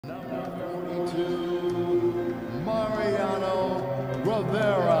to Mariano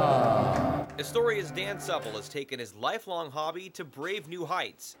Rivera. Astoria's Dan Supple has taken his lifelong hobby to brave new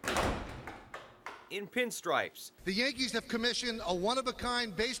heights. In pinstripes. The Yankees have commissioned a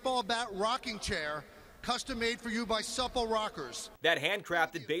one-of-a-kind baseball bat rocking chair, custom-made for you by Supple Rockers. That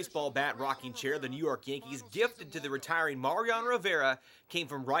handcrafted baseball bat rocking chair the New York Yankees gifted to the retiring Mariano Rivera came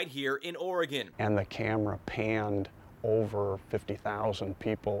from right here in Oregon. And the camera panned over 50,000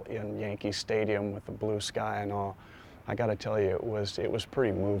 people in Yankee Stadium with the blue sky and all. I got to tell you, it was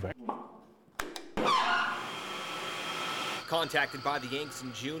pretty moving. Contacted by the Yanks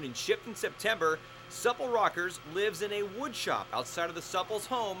in June and shipped in September, Supple Rockers lives in a wood shop outside of the Supple's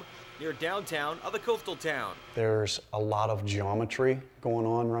home near downtown of the coastal town. There's a lot of geometry going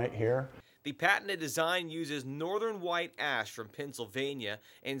on right here. The patented design uses northern white ash from Pennsylvania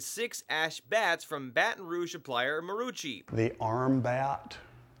and 6 ash bats from Baton Rouge supplier Marucci. The arm bat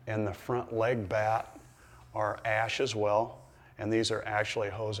and the front leg bat are ash as well. And these are actually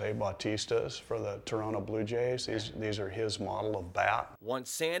Jose Bautista's for the Toronto Blue Jays. These are his model of bat. Once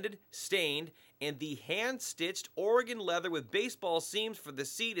sanded, stained, and the hand-stitched Oregon leather with baseball seams for the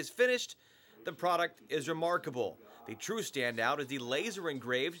seat is finished, the product is remarkable. The true standout is the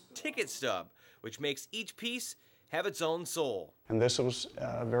laser-engraved ticket stub, which makes each piece have its own soul. And this was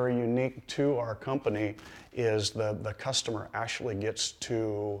very unique to our company, is the customer actually gets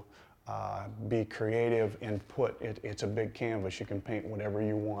to be creative and it's a big canvas. You can paint whatever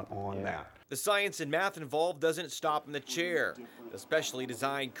you want on that. The science and math involved doesn't stop in the chair. The specially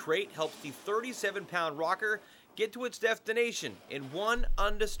designed crate helps the 37-pound rocker get to its destination in one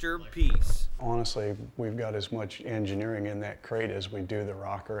undisturbed piece. Honestly, we've got as much engineering in that crate as we do the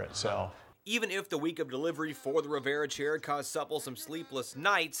rocker itself. Even if the week of delivery for the Rivera chair caused Supple some sleepless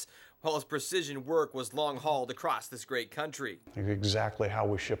nights, while his precision work was long hauled across this great country. Exactly how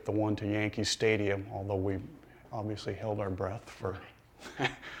we shipped the one to Yankee Stadium, although we obviously held our breath for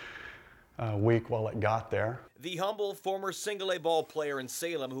a week while it got there. The humble former single-A ball player in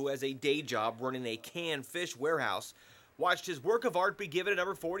Salem, who has a day job running a canned fish warehouse, watched his work of art be given at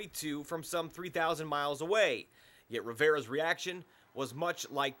number 42 from some 3,000 miles away. Yet Rivera's reaction was much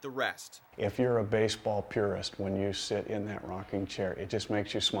like the rest. If you're a baseball purist, when you sit in that rocking chair, it just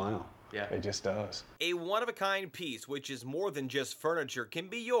makes you smile. Yeah. It just does. A one-of-a-kind piece, which is more than just furniture, can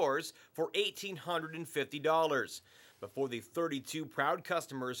be yours for $1,850. But for the 32 proud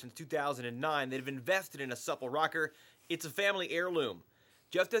customers since 2009 that have invested in a Supple rocker, it's a family heirloom.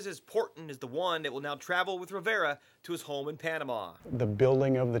 Just as important as the one that will now travel with Rivera to his home in Panama. The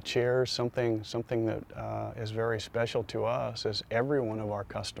building of the chairs, something that is very special to us, is every one of our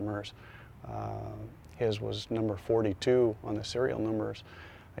customers. His was number 42 on the serial numbers,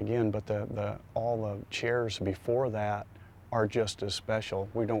 again, but all the chairs before that are just as special.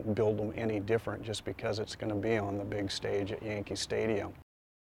 We don't build them any different just because it's going to be on the big stage at Yankee Stadium.